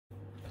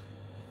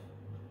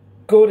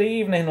Good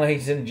evening,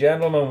 ladies and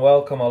gentlemen.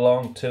 Welcome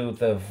along to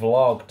the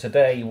vlog.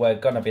 Today we're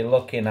going to be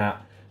looking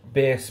at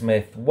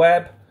BeerSmith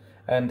Web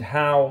and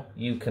how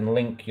you can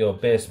link your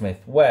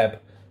BeerSmith Web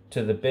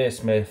to the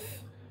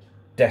BeerSmith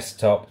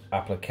desktop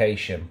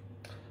application.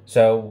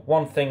 So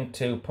one thing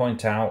to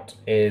point out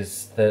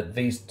is that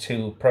these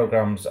two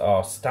programs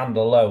are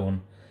standalone,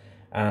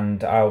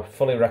 and I would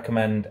fully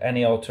recommend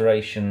any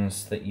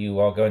alterations that you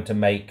are going to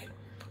make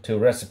to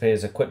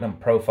recipes, equipment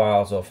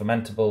profiles or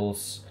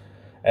fermentables,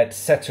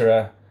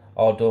 etc.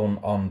 are done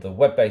on the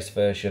web-based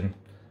version,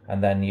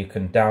 and then you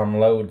can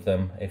download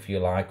them if you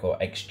like, or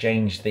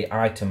exchange the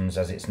items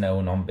as it's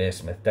known on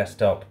BeerSmith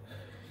desktop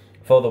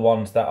for the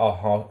ones that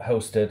are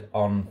hosted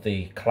on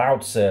the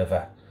cloud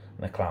server,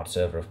 and the cloud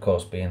server of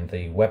course being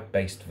the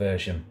web-based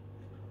version.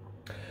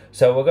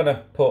 So we're going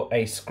to put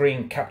a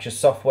screen capture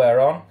software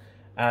on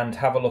and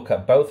have a look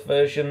at both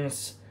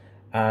versions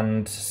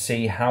and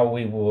see how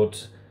we would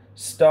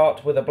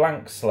start with a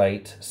blank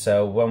slate,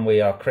 so when we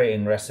are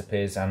creating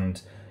recipes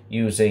and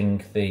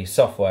using the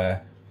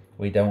software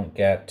we don't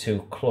get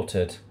too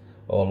cluttered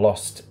or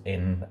lost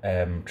in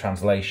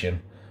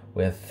translation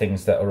with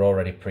things that are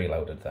already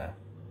preloaded there.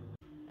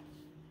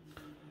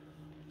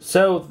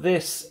 So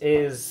this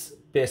is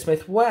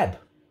BeerSmith Web,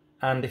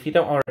 and if you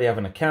don't already have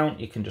an account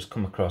you can just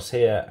come across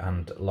here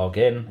and log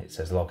in. It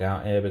says log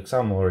out here because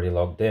I'm already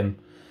logged in.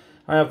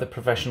 I have the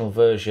professional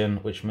version,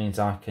 which means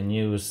I can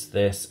use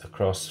this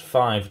across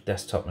 5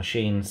 desktop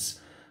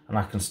machines, and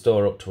I can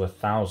store up to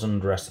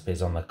 1,000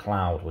 recipes on the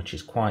cloud, which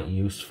is quite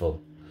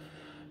useful.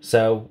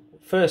 So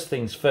first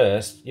things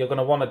first, you're going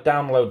to want to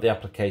download the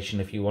application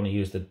if you want to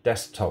use the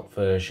desktop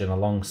version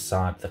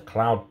alongside the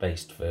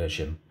cloud-based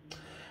version.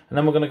 And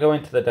then we're going to go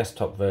into the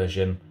desktop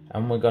version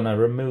and we're going to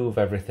remove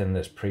everything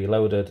that's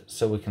preloaded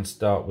so we can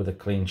start with a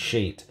clean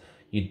sheet.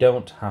 You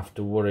don't have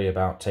to worry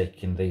about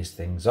taking these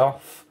things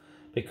off,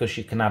 because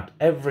you can add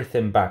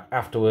everything back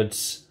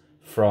afterwards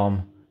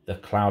from the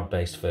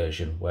cloud-based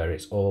version where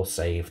it's all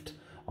saved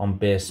on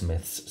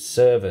BeerSmith's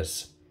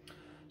servers.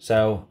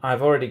 So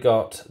I've already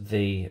got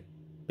the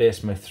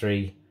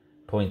BeerSmith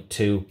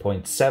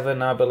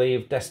 3.2.7, I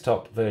believe,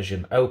 desktop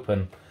version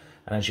open,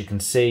 and as you can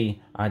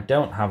see I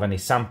don't have any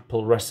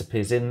sample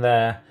recipes in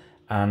there,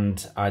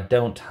 and I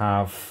don't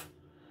have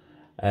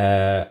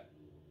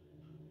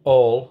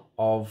all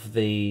of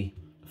the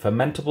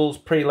fermentables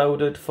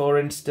preloaded, for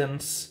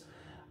instance.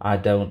 I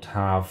don't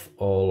have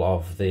all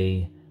of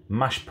the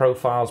mash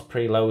profiles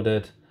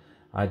preloaded.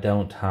 I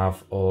don't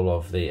have all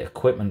of the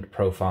equipment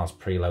profiles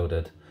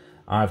preloaded.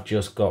 I've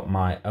just got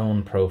my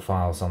own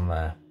profiles on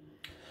there.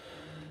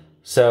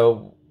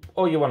 So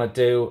all you want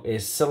to do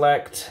is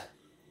select,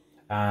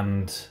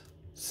 and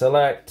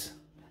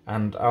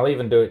I'll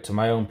even do it to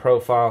my own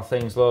profile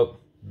things.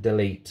 Look,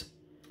 delete.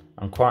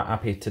 I'm quite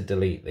happy to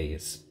delete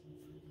these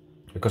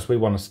because we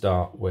want to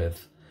start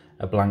with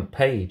a blank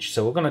page.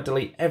 So we're going to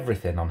delete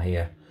everything on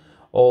here.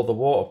 All the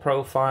water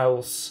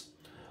profiles,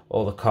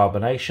 all the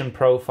carbonation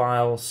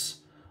profiles,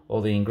 all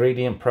the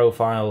ingredient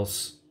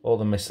profiles, all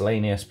the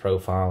miscellaneous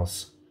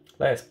profiles.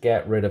 Let's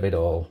get rid of it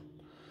all.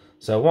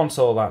 So once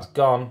all that's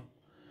gone,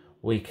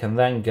 we can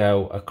then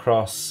go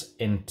across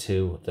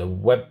into the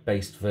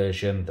web-based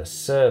version, the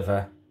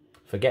server,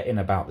 forgetting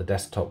about the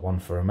desktop one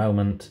for a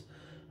moment,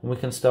 and we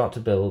can start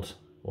to build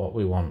what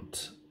we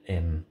want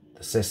in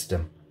the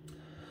system.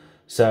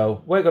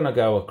 So we're going to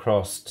go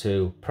across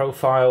to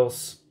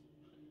profiles,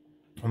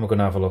 and we're going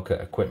to have a look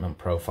at equipment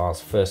profiles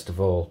first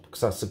of all,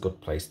 because that's a good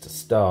place to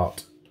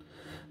start.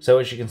 So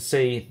as you can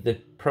see, the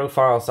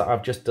profiles that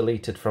I've just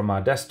deleted from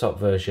my desktop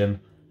version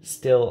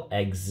still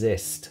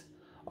exist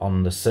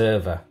on the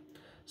server.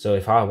 So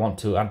if I want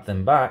to add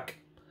them back,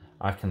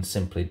 I can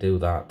simply do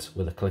that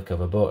with a click of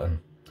a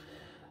button.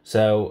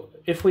 So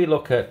if we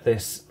look at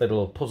this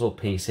little puzzle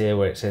piece here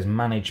where it says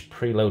manage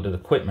preloaded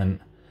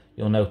equipment,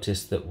 you'll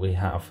notice that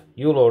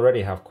you'll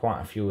already have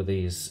quite a few of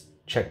these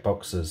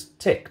checkboxes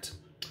ticked.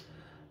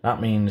 That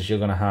means you're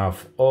going to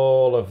have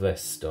all of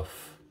this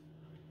stuff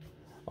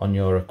on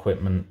your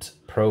equipment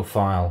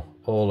profile,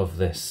 all of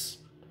this.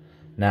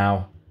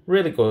 Now,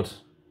 really good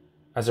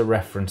as a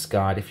reference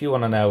guide. If you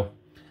want to know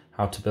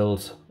how to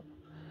build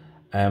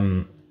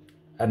an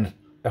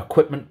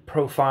equipment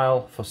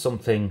profile for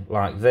something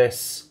like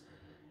this,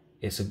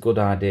 it's a good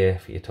idea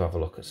for you to have a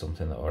look at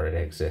something that already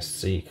exists,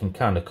 so you can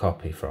kind of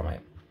copy from it.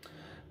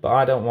 But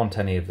I don't want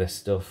any of this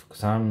stuff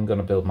because I'm going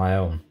to build my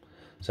own.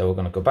 So we're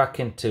going to go back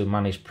into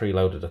manage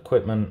preloaded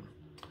equipment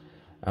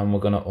and we're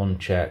going to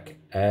uncheck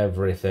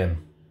everything.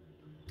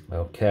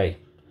 Okay,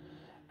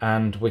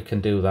 and we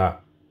can do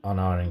that on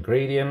our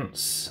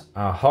ingredients,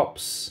 our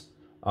hops,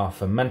 our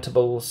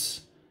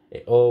fermentables.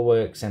 It all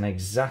works in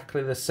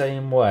exactly the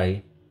same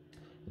way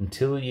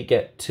until you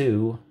get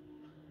to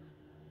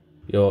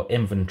your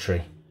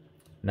inventory.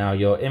 Now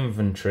your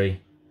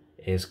inventory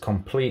is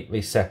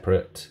completely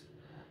separate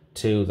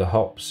to the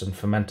hops and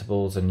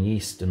fermentables and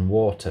yeast and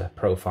water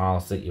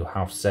profiles that you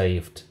have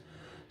saved.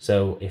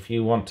 So if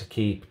you want to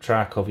keep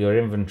track of your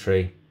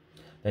inventory,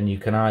 then you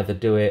can either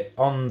do it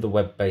on the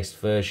web-based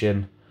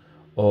version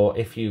or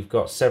if you've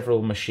got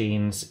several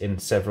machines in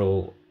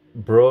several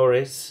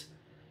breweries,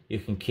 you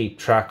can keep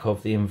track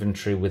of the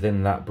inventory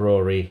within that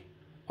brewery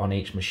on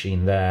each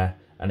machine there,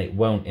 and it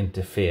won't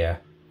interfere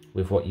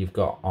with what you've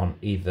got on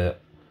either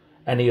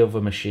any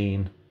other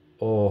machine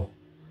or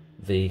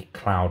the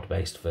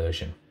cloud-based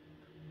version.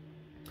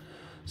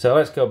 So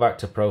let's go back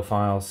to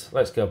profiles.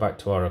 Let's go back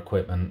to our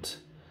equipment.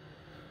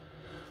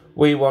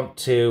 We want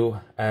to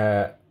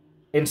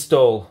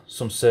install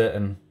some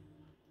certain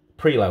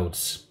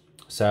preloads.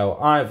 So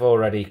I've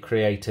already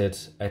created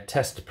a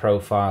test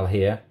profile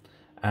here,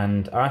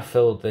 and I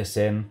filled this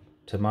in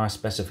to my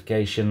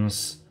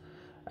specifications.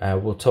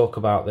 We'll talk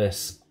about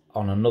this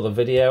on another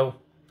video,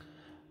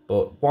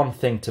 but one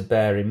thing to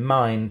bear in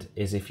mind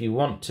is if you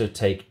want to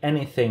take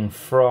anything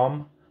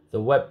from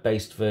the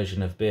web-based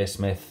version of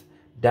BeerSmith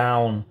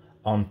down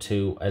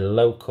onto a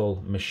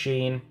local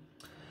machine,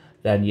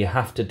 then you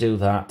have to do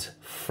that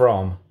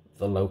from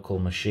the local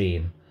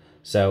machine.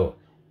 So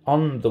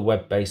on the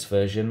web-based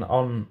version,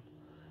 on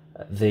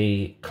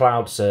the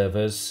cloud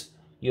servers,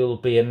 you'll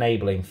be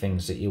enabling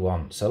things that you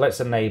want. So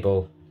let's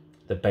enable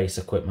the base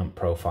equipment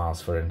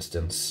profiles, for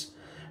instance,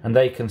 and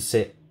they can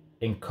sit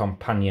in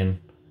companion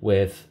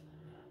with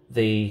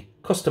the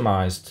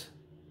customized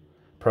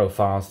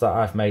profiles that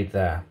I've made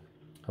there.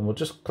 And we'll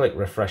just click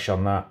refresh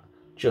on that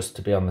just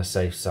to be on the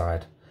safe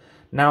side.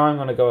 Now I'm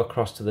going to go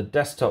across to the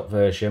desktop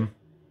version,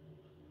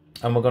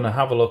 and we're going to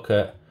have a look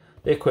at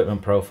the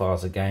equipment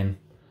profiles again.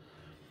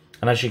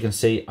 And as you can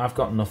see, I've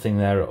got nothing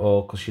there at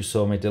all because you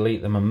saw me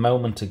delete them a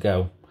moment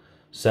ago.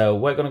 So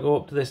we're going to go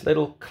up to this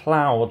little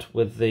cloud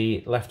with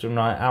the left and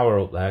right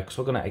arrow up there because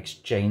we're going to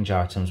exchange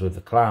items with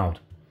the cloud.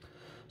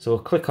 So we'll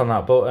click on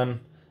that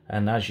button,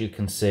 and as you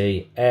can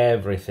see,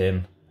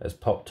 everything has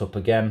popped up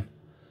again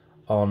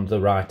on the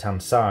right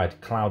hand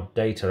side, cloud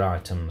data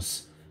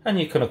items. And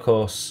you can of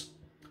course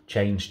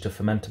change to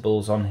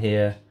fermentables on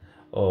here,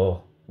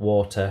 or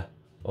water,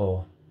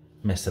 or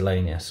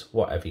miscellaneous,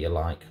 whatever you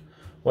like.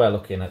 We're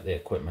looking at the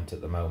equipment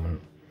at the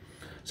moment.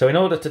 So in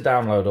order to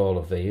download all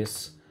of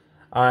these,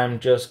 I'm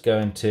just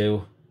going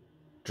to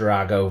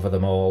drag over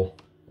them all.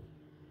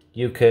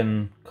 You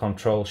can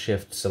Control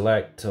Shift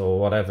Select or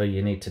whatever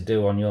you need to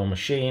do on your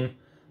machine.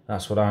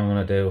 That's what I'm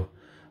going to do.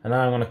 And then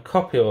I'm going to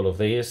copy all of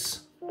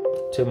these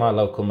to my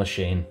local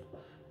machine.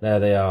 There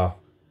they are.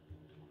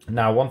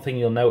 Now one thing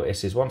you'll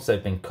notice is once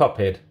they've been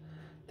copied,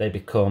 they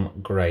become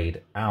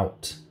grayed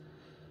out.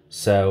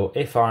 So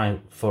if I,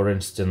 for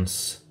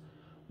instance,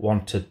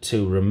 wanted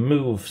to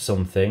remove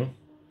something,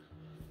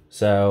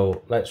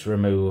 so let's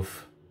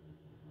remove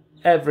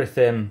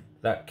everything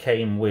that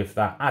came with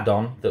that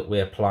add-on that we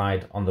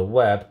applied on the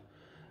web,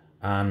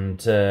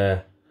 and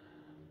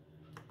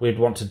we'd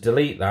want to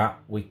delete that.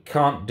 We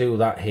can't do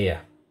that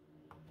here.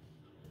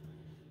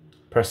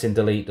 Pressing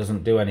delete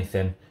doesn't do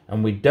anything,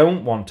 and we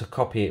don't want to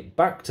copy it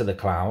back to the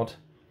cloud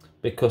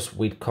because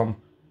we'd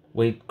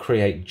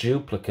create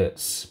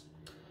duplicates.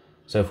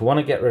 So if we want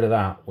to get rid of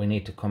that, we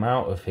need to come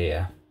out of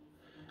here,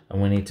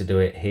 and we need to do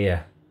it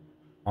here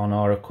on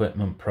our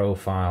equipment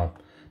profile.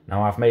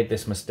 Now I've made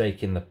this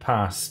mistake in the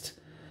past,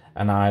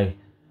 and I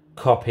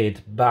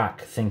copied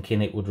back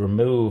thinking it would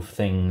remove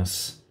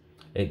things.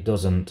 It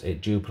doesn't,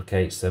 it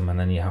duplicates them, and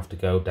then you have to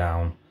go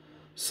down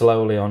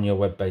slowly on your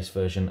web-based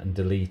version and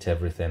delete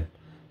everything.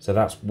 So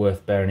that's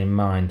worth bearing in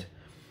mind.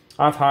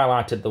 I've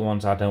highlighted the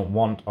ones I don't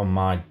want on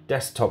my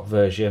desktop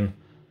version,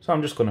 so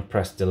I'm just going to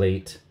press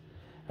delete,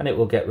 and it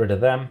will get rid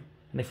of them.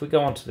 And if we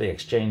go onto the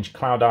Exchange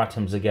Cloud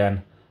items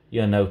again,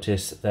 you'll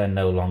notice they're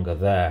no longer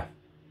there.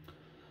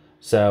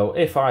 So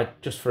if I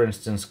just, for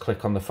instance,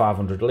 click on the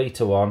 500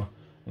 litre one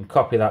and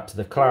copy that to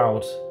the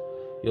cloud,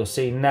 you'll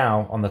see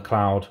now on the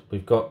cloud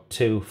we've got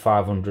two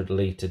 500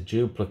 litre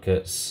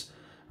duplicates.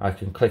 I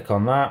can click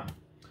on that,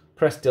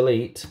 press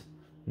delete,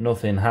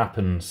 nothing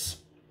happens.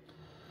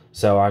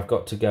 So I've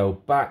got to go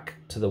back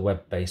to the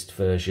web-based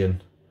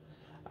version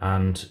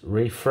and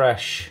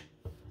refresh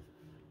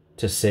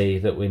to see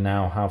that we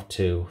now have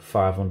two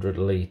 500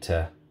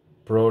 litre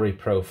brewery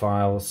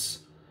profiles.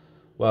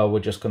 Well, we're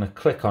just going to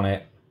click on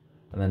it,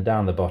 and then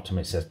down the bottom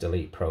it says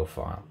delete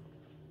profile.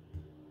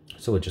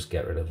 So we'll just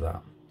get rid of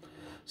that.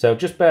 So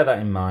just bear that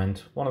in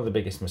mind. One of the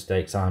biggest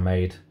mistakes I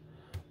made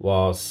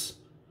was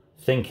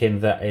thinking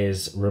that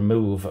is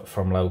remove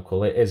from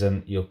local. It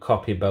isn't. You'll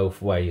copy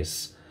both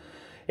ways.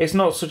 It's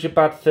not such a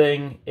bad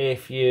thing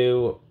if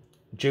you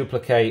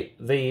duplicate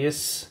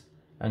these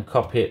and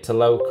copy it to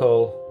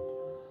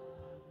local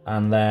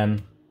and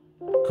then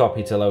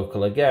copy to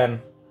local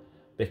again,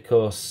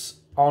 because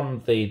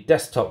on the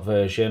desktop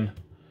version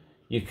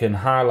you can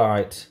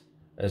highlight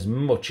as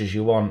much as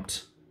you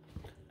want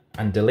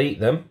and delete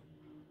them,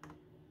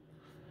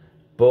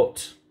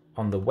 but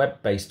on the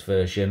web-based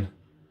version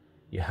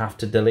you have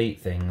to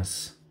delete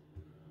things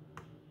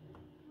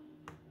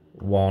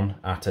one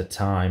at a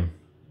time,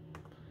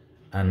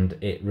 and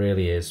it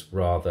really is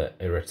rather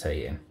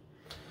irritating.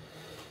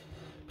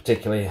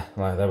 Particularly,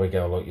 like, there we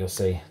go, look, you'll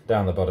see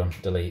down the bottom,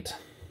 delete.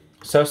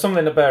 So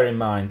something to bear in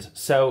mind.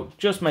 So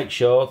just make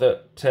sure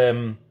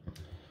that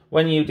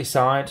when you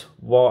decide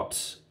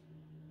what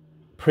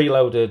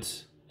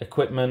preloaded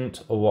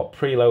equipment or what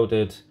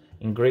preloaded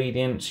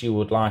ingredients you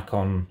would like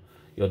on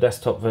your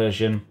desktop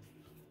version.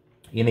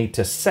 You need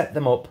to set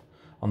them up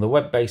on the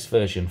web-based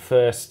version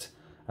first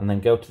and then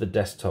go to the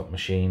desktop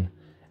machine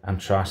and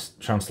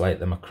translate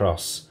them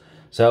across.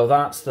 So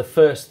that's the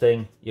first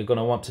thing you're going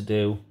to want to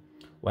do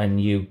when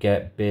you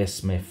get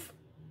BeerSmith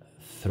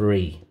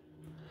 3.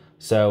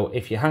 So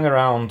if you hang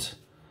around,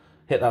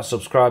 hit that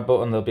subscribe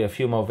button. There'll be a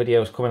few more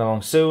videos coming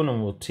along soon,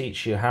 and we'll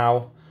teach you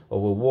how,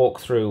 or we'll walk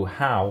through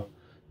how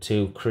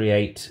to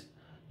create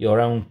your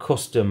own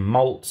custom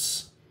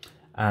malts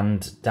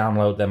and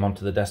download them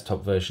onto the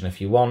desktop version if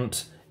you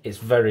want. It's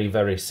very,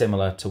 very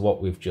similar to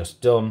what we've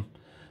just done.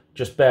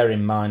 Just bear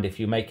in mind, if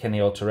you make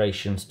any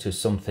alterations to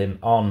something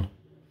on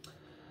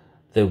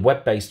the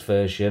web-based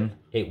version,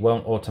 it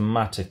won't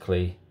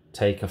automatically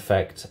take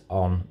effect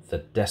on the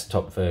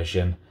desktop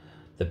version.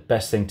 The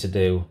best thing to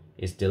do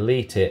is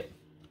delete it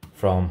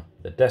from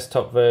the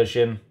desktop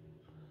version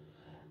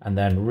and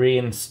then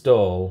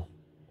reinstall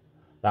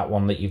that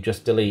one that you've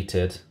just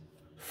deleted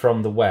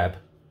from the web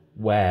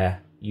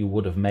where you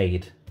would have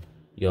made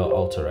your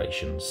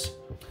alterations.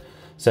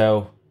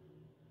 So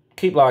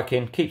keep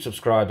liking, keep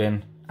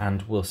subscribing,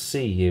 and we'll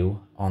see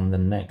you on the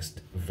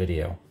next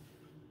video.